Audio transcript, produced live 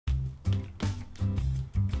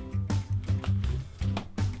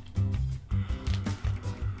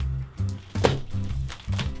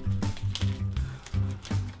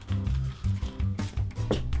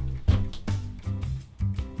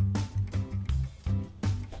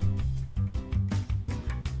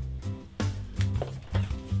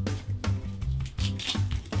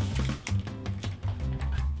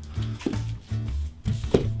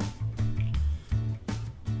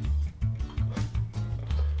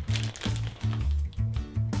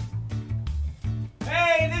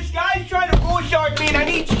Shark Man, I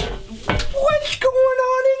need... What's going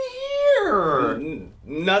on in here?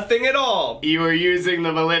 Nothing at all. You were using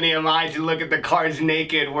the Millennium Eye to look at the cards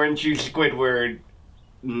naked, weren't you, Squidward?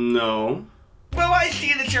 No. Well, I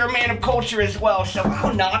see that you're a man of culture as well, so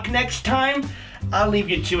I'll knock next time. I'll leave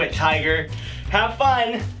you to it, Tiger. Have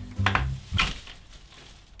fun.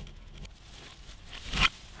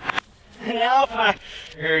 Now,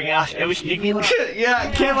 it was yeah,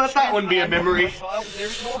 can't let that one be a memory.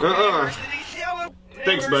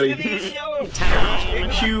 Thanks, buddy.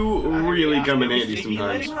 Q really come in handy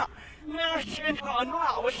sometimes.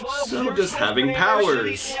 So just having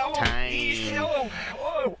powers. Am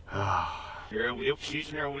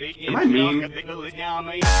I mean?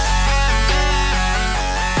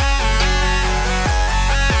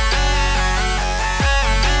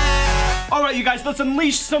 Alright you guys, let's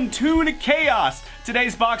unleash some Toon chaos!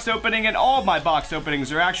 Today's box opening and all of my box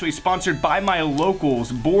openings are actually sponsored by my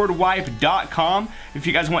locals, boardwipe.com. If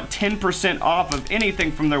you guys want 10% off of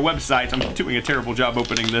anything from their website, I'm doing a terrible job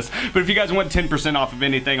opening this, but if you guys want 10% off of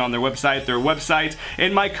anything on their website,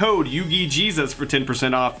 and my code, YugiJesus, for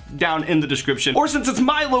 10% off down in the description. Or since it's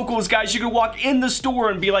my locals, guys, you can walk in the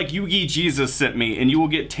store and be like, YugiJesus sent me, and you will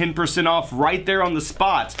get 10% off right there on the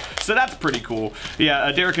spot. So that's pretty cool.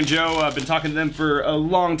 Yeah, Derek and Joe, I've been talking to them for a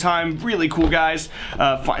long time. Really cool guys.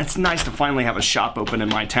 It's nice to finally have a shop open in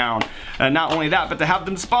my town. Not only that, but to have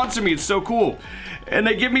them sponsor me, it's so cool. And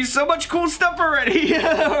they give me so much cool stuff already.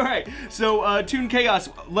 Alright, so Toon Chaos,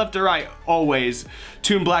 left to right, always.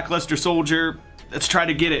 Toon Blackluster Soldier, let's try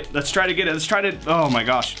to get it. Let's try to get it. Let's try to, oh my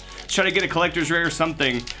gosh. Let's try to get a collector's rare or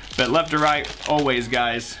something. But left to right, always,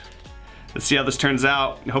 guys. Let's see how this turns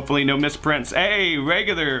out. Hopefully no misprints. Hey,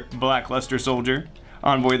 regular Blackluster Soldier.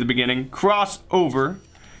 Envoy of the Beginning. Crossover.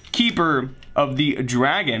 Keeper of the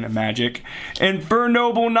Dragon Magic.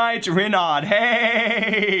 Infernoble Knight Renaud.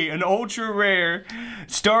 Hey! An ultra rare.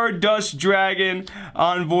 Stardust Dragon.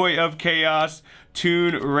 Envoy of Chaos.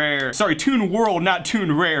 Toon Rare. Sorry, Toon World, not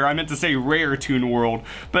Toon Rare. I meant to say Rare Toon World.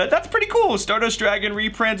 But that's pretty cool. Stardust Dragon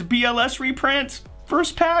reprint. BLS reprint.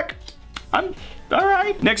 First pack. I'm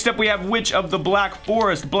alright. Next up we have Witch of the Black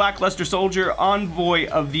Forest, Blackluster Soldier, Envoy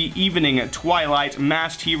of the Evening at Twilight,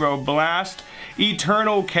 Masked Hero Blast,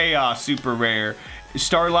 Eternal Chaos, super rare,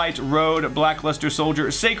 Starlight Road, Blackluster Soldier,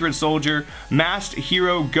 Sacred Soldier, Masked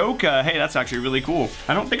Hero Goka. Hey, that's actually really cool.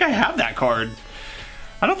 I don't think I have that card.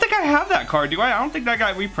 I don't think I have that card, do I? I don't think that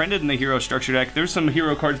got reprinted in the hero structure deck. There's some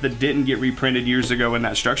hero cards that didn't get reprinted years ago in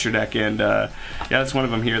that structure deck, and yeah, that's one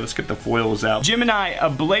of them here. Let's get the foils out. Gemini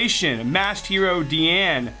Ablation, Masked Hero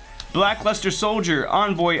Deanne, Blackluster Soldier,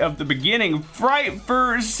 Envoy of the Beginning,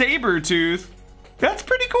 Frightfur Sabertooth. That's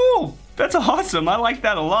pretty cool. That's awesome. I like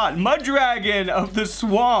that a lot. Mudragon of the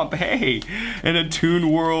Swamp. Hey, and a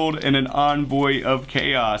Toon World and an Envoy of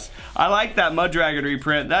Chaos. I like that Mudragon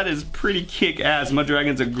reprint. That is pretty kick-ass.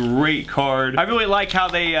 Mudragon's a great card. I really like how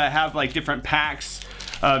they have like different packs,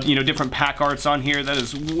 you know, different pack arts on here. That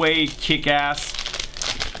is way kick-ass.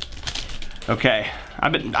 Okay,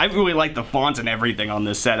 I really like the fonts and everything on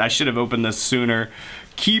this set. I should have opened this sooner.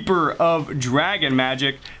 Keeper of Dragon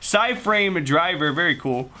Magic, Psyframe Driver, very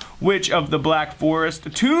cool. Witch of the Black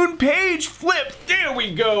Forest, Toon Page Flip. There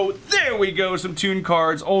we go. There we go. Some Toon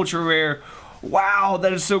cards, ultra rare. Wow,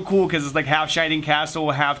 that is so cool because it's like half Shining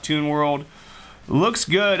Castle, half Toon World. Looks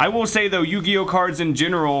good. I will say though, Yu-Gi-Oh cards in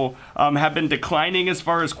general have been declining as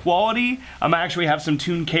far as quality. I actually have some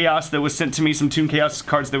Toon Chaos that was sent to me, some Toon Chaos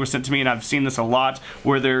cards that were sent to me, and I've seen this a lot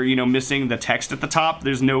where they're, you know, missing the text at the top.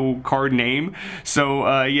 There's no card name.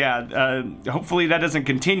 So yeah, hopefully that doesn't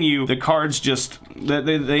continue. The cards just,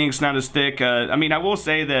 the ink's not as thick. I mean, I will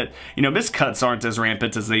say that, you know, miscuts aren't as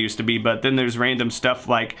rampant as they used to be, but then there's random stuff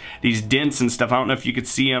like these dents and stuff. I don't know if you could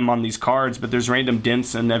see them on these cards, but there's random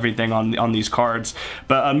dents and everything on these cards.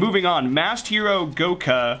 But moving on, Masked Hero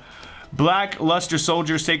Goka, Blackluster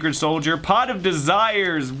Soldier, Sacred Soldier, Pot of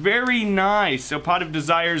Desires, very nice. So Pot of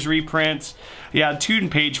Desires reprint. Yeah, Toon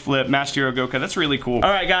Page Flip, Masked Hero Goka, that's really cool. All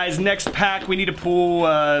right, guys, next pack, we need to pull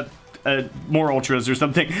more ultras or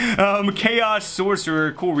something. Chaos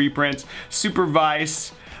Sorcerer, cool reprint. Super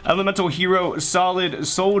Vice, Elemental Hero Solid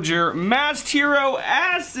Soldier, Masked Hero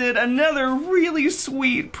Acid, another really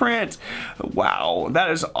sweet print. Wow, that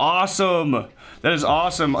is awesome. That is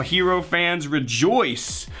awesome. Hero fans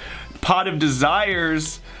rejoice. Pot of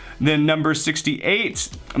Desires, then number 68,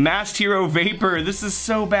 Masked Hero Vapor. This is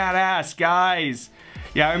so badass, guys.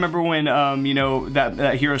 Yeah, I remember when, you know,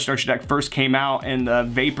 that hero structure deck first came out, and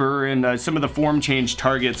Vapor and some of the form change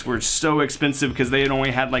targets were so expensive because they had only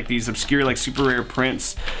had like these obscure, like super rare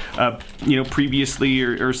prints, you know, previously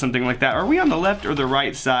or something like that. Are we on the left or the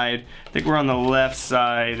right side? I think we're on the left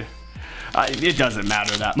side. It doesn't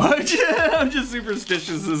matter that much. I'm just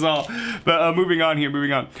superstitious is all. But moving on here,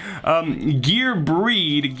 moving on. Gear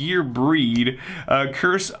Breed,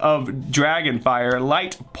 Curse of Dragonfire,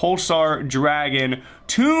 Light Pulsar Dragon,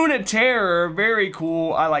 Toon Terror, very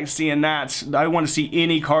cool. I like seeing that. I want to see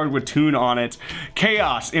any card with Toon on it.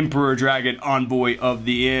 Chaos Emperor Dragon, Envoy of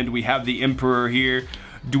the End. We have the Emperor here.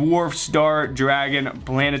 Dwarf Star Dragon,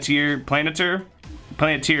 Planeteer.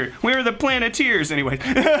 Where are the Planeteers anyway?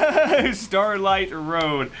 Starlight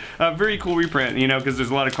Road. Very cool reprint, you know, because there's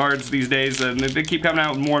a lot of cards these days and they keep coming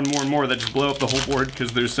out more and more and more that just blow up the whole board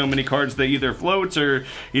because there's so many cards that either float or,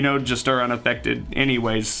 you know, just are unaffected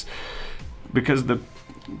anyways. Because the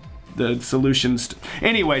solutions.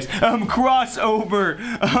 Anyways, crossover,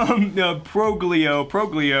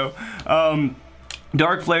 Proglio,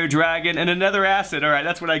 Dark Flare Dragon, and another asset. Alright,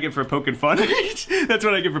 that's what I get for poking fun. That's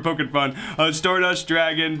what I get for poking fun. Stardust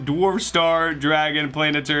Dragon, Dwarf Star Dragon,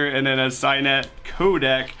 Planeter, and then a Signet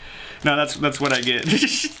Codec. No, that's what I get.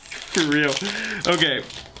 For real. Okay,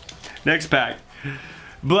 next pack.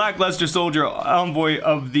 Black Luster Soldier, Envoy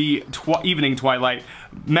of the Evening Twilight,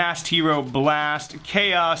 Masked Hero Blast,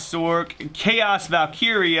 Chaos Sork, Chaos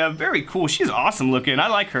Valkyria, very cool. She's awesome looking. I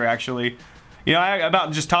like her actually. You know, I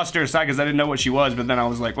about just tossed her aside because I didn't know what she was, but then I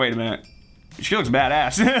was like, wait a minute. She looks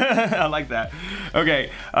badass. I like that.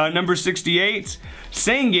 Okay, number 68,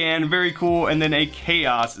 Sangan, very cool, and then a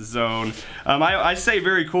Chaos Zone. I say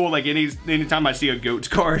very cool like anytime I see a GOAT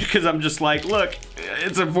card because I'm just like, look,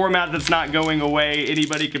 it's a format that's not going away.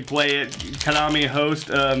 Anybody can play it. Konami host,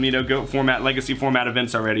 you know, GOAT format, legacy format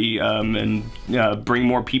events already, and bring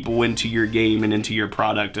more people into your game and into your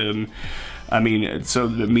product. I mean, so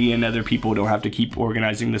that me and other people don't have to keep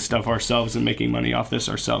organizing this stuff ourselves and making money off this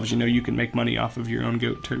ourselves. You know, you can make money off of your own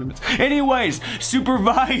GOAT tournaments. Anyways,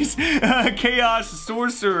 Supervise, Chaos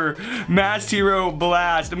Sorcerer, Masked Hero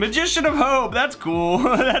Blast, Magician of Hope. That's cool.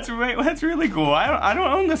 That's really cool. I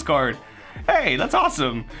don't own this card. Hey, that's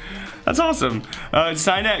awesome. That's awesome.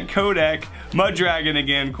 Signet Codec, Mud Dragon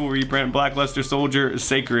again, cool reprint. Black Luster Soldier,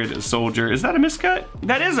 Sacred Soldier. Is that a miscut?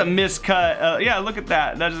 That is a miscut. Yeah, look at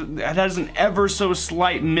that. That is an ever so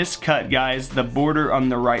slight miscut, guys. The border on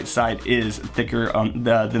the right side is thicker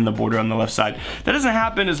than the border on the left side. That doesn't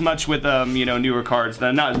happen as much with you know, newer cards.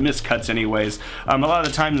 They're not miscuts anyways. A lot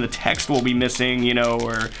of the time the text will be missing, you know,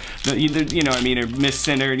 or you know what I mean, or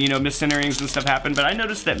miscentered, you know, miscenterings and stuff happen. But I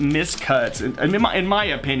noticed that miscuts, in my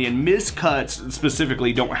opinion, miscuts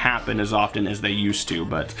specifically don't happen as often as they used to,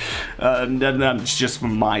 but that's just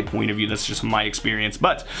from my point of view. That's just my experience.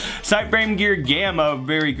 But Sightframe Gear Gamma,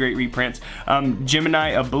 very great reprints.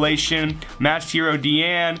 Gemini Ablation, Masked Hero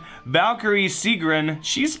Deanne, Valkyrie Sigrun.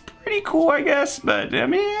 She's pretty cool, I guess, but I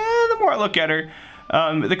mean, the more I look at her,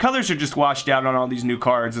 the colors are just washed out on all these new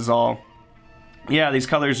cards is all. Yeah, these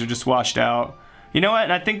colors are just washed out. You know what?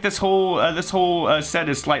 And I think this whole set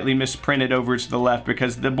is slightly misprinted over to the left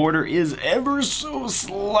because the border is ever so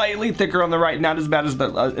slightly thicker on the right. Not as bad as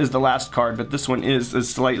the last card, but this one is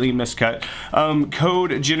slightly miscut.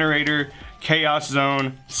 Code Generator, Chaos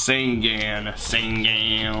Zone, Sangan.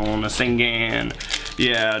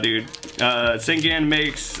 Yeah, dude. Sangan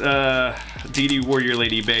makes DD Warrior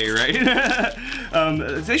Lady Bay, right?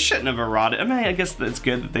 They shouldn't have eroded. I mean, I guess that's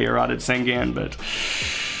good that they eroded Sangan, but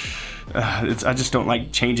I just don't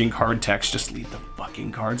like changing card text. Just leave the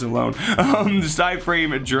fucking cards alone.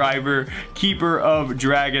 Psyframe Driver, Keeper of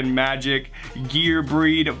Dragon Magic, Gear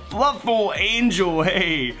Breed, Fluffle Angel.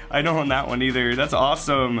 Hey, I don't own that one either. That's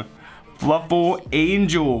awesome. Fluffle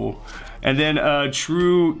Angel. And then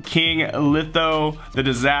True King Litho, the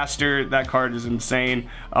Disaster. That card is insane.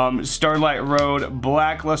 Starlight Road,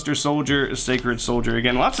 Black Luster Soldier, Sacred Soldier.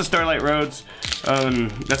 Again, lots of Starlight Roads.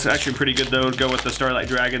 That's actually pretty good though. Go with the Starlight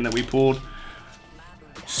Dragon that we pulled.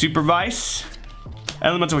 Supervise,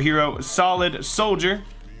 Elemental Hero, Solid Soldier,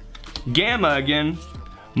 Gamma again,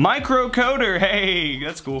 Microcoder. Hey,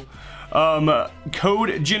 that's cool.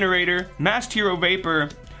 Code Generator, Masked Hero Vapor,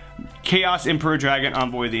 Chaos Emperor Dragon,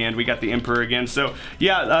 Envoy of the End. We got the Emperor again. So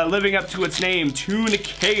yeah, living up to its name, Toon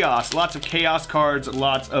Chaos. Lots of Chaos cards,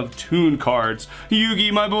 lots of Toon cards.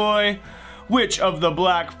 Yugi, my boy. Witch of the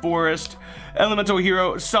Black Forest, Elemental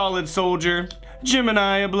Hero, Solid Soldier,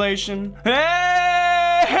 Gemini Ablation.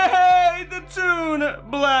 Hey, the Toon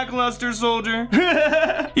Black Luster Soldier.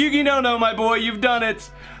 YugiNoNo, my boy, you've done it.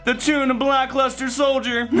 The Toon Black Luster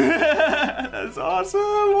Soldier. That's awesome,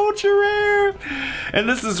 ultra rare. And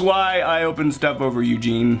this is why I open stuff over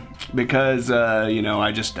Eugene, because you know,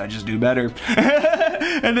 I just do better.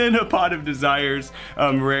 And then a Pot of Desires,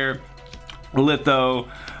 rare, Litho,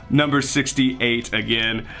 number 68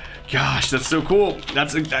 again. Gosh, that's so cool.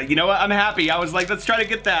 That's, you know what, I'm happy. I was like, let's try to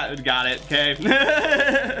get that. Got it, okay.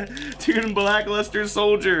 Toon Blackluster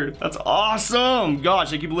Soldier. That's awesome.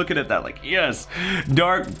 Gosh, I keep looking at that like, yes.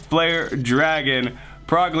 Dark Flare Dragon,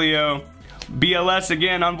 Proglio, BLS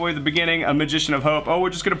again, Envoy of the Beginning, a Magician of Hope. Oh, we're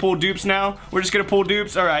just gonna pull dupes now? We're just gonna pull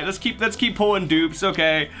dupes? Alright, let's keep pulling dupes,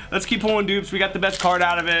 okay. Let's keep pulling dupes. We got the best card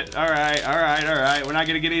out of it. Alright. We're not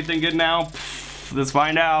gonna get anything good now. Pfft, let's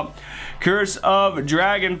find out. Curse of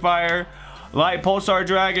Dragonfire, Light Pulsar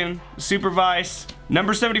Dragon, Supervise,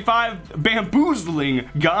 number 75, Bamboozling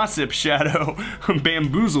Gossip Shadow,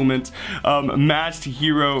 Bamboozlement, Masked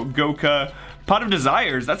Hero Goka, Pot of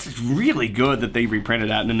Desires. That's really good that they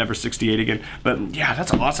reprinted that in the number 68 again. But yeah,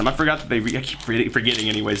 that's awesome. I forgot that they, I keep forgetting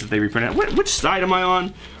anyways that they reprinted it. Which side am I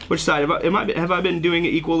on? Which side? Have I been doing it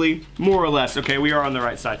equally? More or less. Okay, we are on the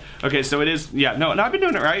right side. Okay, so it is, yeah, no, I've been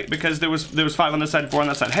doing it right because there was 5 on this side, 4 on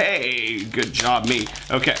that side. Hey, good job, me.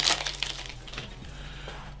 Okay.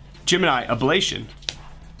 Gemini, Ablation.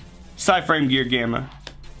 Psyframe Gear Gamma.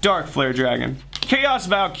 Dark Flare Dragon. Chaos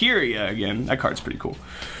Valkyria again. That card's pretty cool.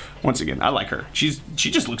 Once again, I like her. She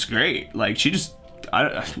just looks great. Like,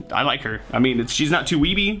 I like her. I mean, she's not too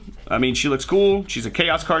weeby. I mean, she looks cool. She's a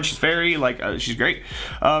chaos card. She's fairy. Like, she's great.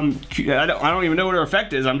 I don't even know what her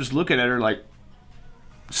effect is. I'm just looking at her like,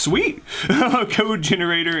 sweet. Code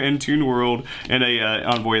Generator and Toon World and a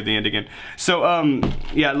Envoy at the end again. So,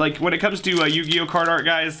 yeah, like when it comes to Yu-Gi-Oh card art,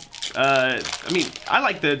 guys, I mean, I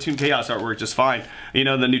like the Toon Chaos artwork just fine. You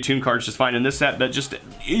know, the new Toon cards just fine in this set, but just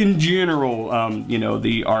in general, you know,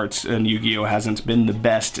 the arts in Yu-Gi-Oh hasn't been the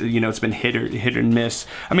best. You know, it's been hit or miss.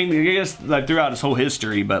 I mean, I guess like throughout its whole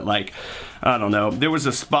history, but like, I don't know. There was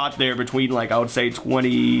a spot there between, like, I would say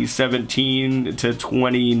 2017 to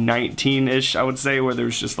 2019-ish, I would say, where there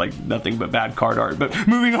was just, like, nothing but bad card art. But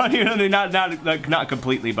moving on here, not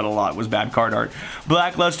completely, but a lot was bad card art.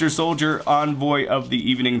 Blackluster Soldier, Envoy of the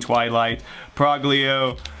Evening Twilight,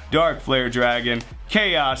 Proglio, Dark Flare Dragon,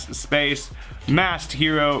 Chaos Space, Masked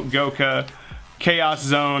Hero Goka, Chaos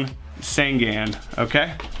Zone, Sangan.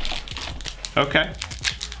 Okay? Okay.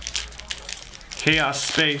 Chaos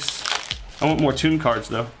Space. I want more Toon cards,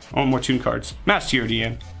 though. I want more Toon cards. Masked Hero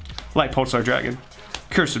DN. Light Pulsar Dragon.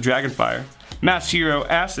 Curse of Dragonfire. Masked Hero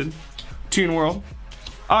Acid. Toon World.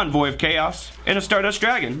 Envoy of Chaos. And a Stardust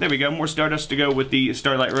Dragon. There we go. More Stardust to go with the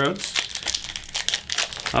Starlight Roads.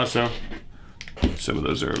 Also, some of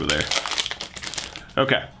those are over there.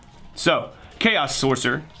 Okay. So, Chaos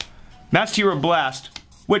Sorcerer. Masked Hero Blast.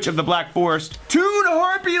 Witch of the Black Forest. Toon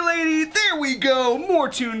Harpy Lady! There we go! More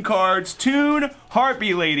Toon cards. Toon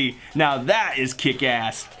Harpy Lady. Now that is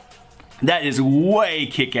kick-ass. That is way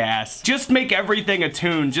kick-ass. Just make everything a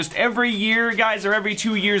Toon. Just every year, guys, or every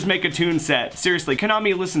 2 years, make a Toon set. Seriously,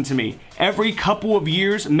 Konami, listen to me. Every couple of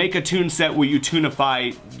years, make a Toon set where you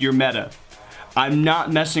Toonify your meta. I'm not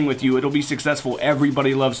messing with you. It'll be successful.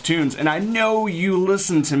 Everybody loves Toons. And I know you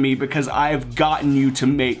listen to me because I've gotten you to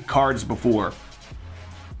make cards before.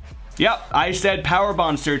 Yep, I said Power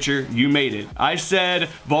Bond Searcher, you made it. I said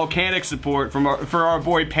Volcanic support for our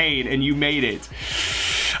boy Pain, and you made it.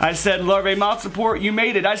 I said Larvae Moth support, you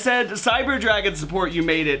made it. I said Cyber Dragon support, you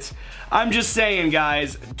made it. I'm just saying,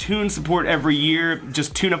 guys, Toon support every year.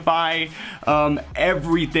 Just Toonify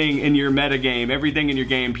everything in your meta game, everything in your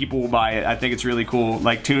game. People will buy it. I think it's really cool.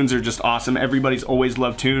 Like, Toons are just awesome. Everybody's always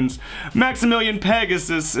loved Toons. Maximilian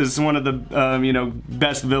Pegasus is one of the you know,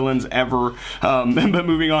 best villains ever. But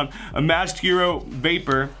moving on, a Masked Hero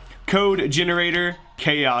Vapor, Code Generator,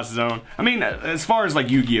 Chaos Zone. I mean, as far as like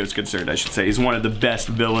Yu-Gi-Oh is concerned, I should say, he's one of the best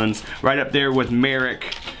villains. Right up there with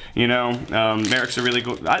Merrick. You know, Merrick's a really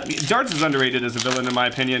cool... Darts is underrated as a villain, in my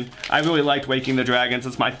opinion. I really liked Waking the Dragons.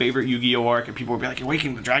 It's my favorite Yu-Gi-Oh arc, and people would be like,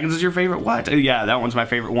 Waking the Dragons is your favorite? What? Yeah, that one's my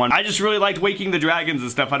favorite one. I just really liked Waking the Dragons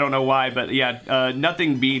and stuff. I don't know why, but yeah,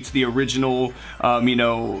 nothing beats the original, you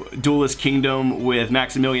know, Duelist Kingdom with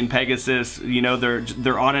Maximilian Pegasus. You know,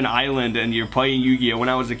 they're on an island, and you're playing Yu-Gi-Oh. When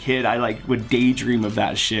I was a kid, I, like, would daydream of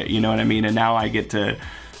that shit, you know what I mean? And now I get to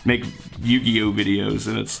make Yu-Gi-Oh videos,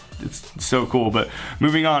 and it's so cool. But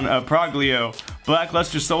moving on, Proglio,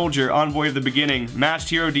 Blackluster Soldier, Envoy of the Beginning, Masked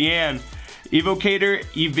Hero Deanne, Evocator,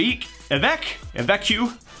 Evacu.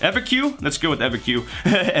 Let's go with Evacu.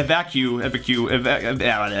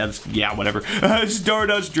 Yeah, whatever.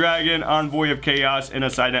 Stardust Dragon, Envoy of Chaos, and a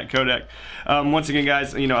Sidenet Codec. Once again,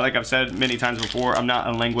 guys, you know, like I've said many times before, I'm not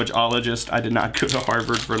a languageologist. I did not go to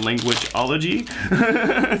Harvard for languageology.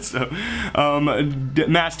 So,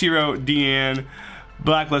 Masked Hero Deanne,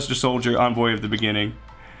 Blackluster Soldier, Envoy of the Beginning,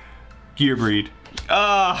 Gearbreed,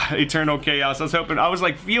 Eternal Chaos. I was hoping, I was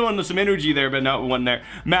like feeling some energy there, but no, it wasn't there.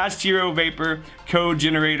 Masked Hero Vapor, Code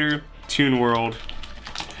Generator, Toon World.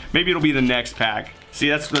 Maybe it'll be the next pack. See,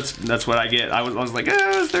 that's what I get. I was like,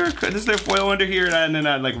 is there foil under here? And then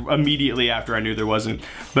I like immediately after I knew there wasn't.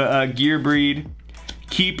 But Gear Breed,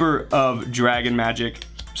 Keeper of Dragon Magic,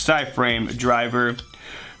 Psy-Frame Driver,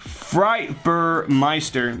 Frightfur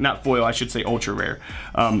Meister, not foil, I should say ultra rare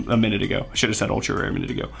a minute ago. I should have said ultra rare a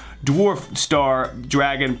minute ago. Dwarf Star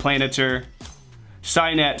Dragon Planeter,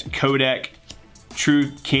 Cynet Codec,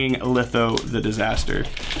 Truth King Litho the Disaster.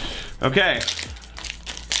 Okay.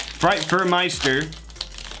 Frightfur Meister.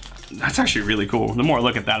 That's actually really cool. The more I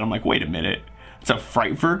look at that, I'm like, wait a minute. It's a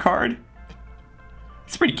Frightfur card?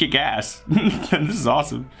 It's pretty kick-ass. This is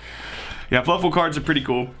awesome. Yeah, Fluffle cards are pretty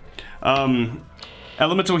cool.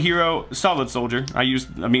 Elemental Hero, Solid Soldier.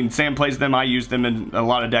 Sam plays them. I use them in a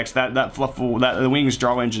lot of decks. That Fluffle, the Wings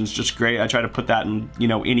draw engine's just great. I try to put that in, you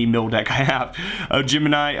know, any mill deck I have.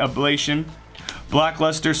 Gemini Ablation,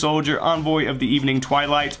 Blackluster Soldier, Envoy of the Evening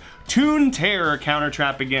Twilight, Toon Terror Counter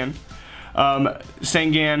Trap again,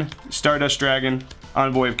 Sangan, Stardust Dragon,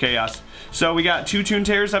 Envoy of Chaos. So we got 2 Toon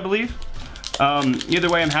Terrors, I believe. Either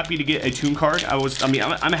way, I'm happy to get a Toon card. I was happy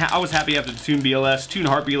after the Toon BLS. Toon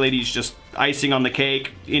Harpy Lady is just icing on the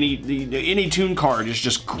cake. Any Toon card is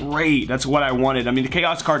just great. That's what I wanted. I mean, the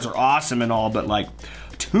Chaos cards are awesome and all, but like,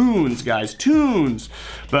 Toons, guys, Toons.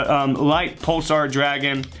 But Light Pulsar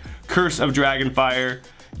Dragon, Curse of Dragonfire,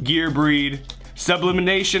 Gear Breed,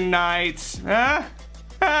 Sublimination Knights.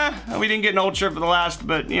 We didn't get an Ultra for the last,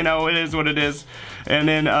 but you know, it is what it is. And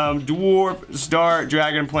then Dwarf Star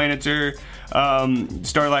Dragon Planeter,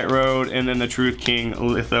 Starlight Road, and then the Truth King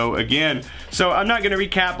Litho again. So I'm not gonna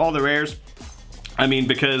recap all the rares. I mean,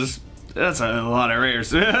 because that's a lot of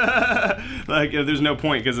rares. Like, there's no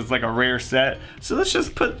point because it's like a rare set. So let's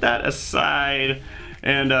just put that aside.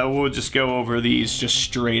 And we'll just go over these just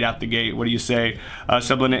straight out the gate. What do you say?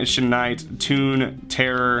 Sublimation Knight, Toon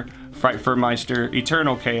Terror, Frightfur Meister,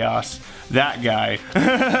 Eternal Chaos, that guy,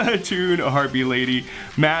 Toon Harpy Lady,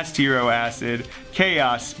 Masked Hero Acid,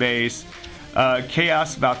 Chaos Space,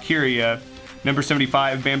 Chaos Valkyria, number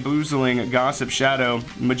 75, Bamboozling Gossip Shadow,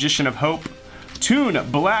 Magician of Hope, Toon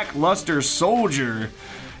Blackluster Soldier.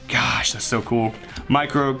 Gosh, that's so cool.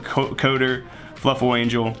 Micro Coder, Fluffle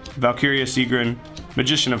Angel, Valkyria Seagrin,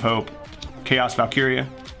 Magician of Hope, Chaos Valkyria,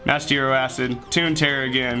 Masked Hero Acid, Toon Terror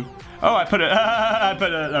again. Oh, I put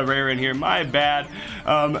a rare in here. My bad.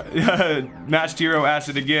 Masked Hero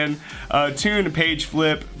Acid again. Toon Page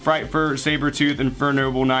Flip, Frightfur Sabretooth,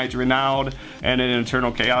 Infernoble Knight, Renaud, and an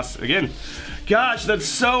Eternal Chaos again. Gosh, that's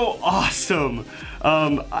so awesome.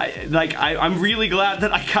 I'm really glad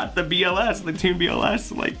that I got the BLS, the Toon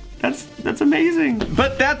BLS. Like, that's amazing.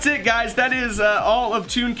 But that's it, guys. That is all of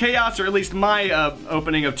Toon Chaos, or at least my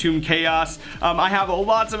opening of Toon Chaos. I have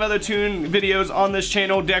lots of other Toon videos on this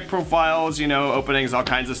channel, deck profiles, you know, openings, all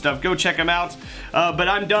kinds of stuff. Go check them out. But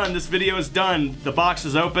I'm done. This video is done. The box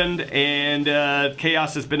is opened, and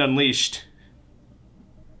Chaos has been unleashed.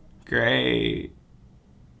 Great.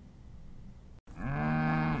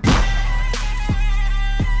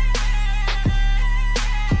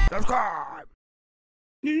 Subscribe.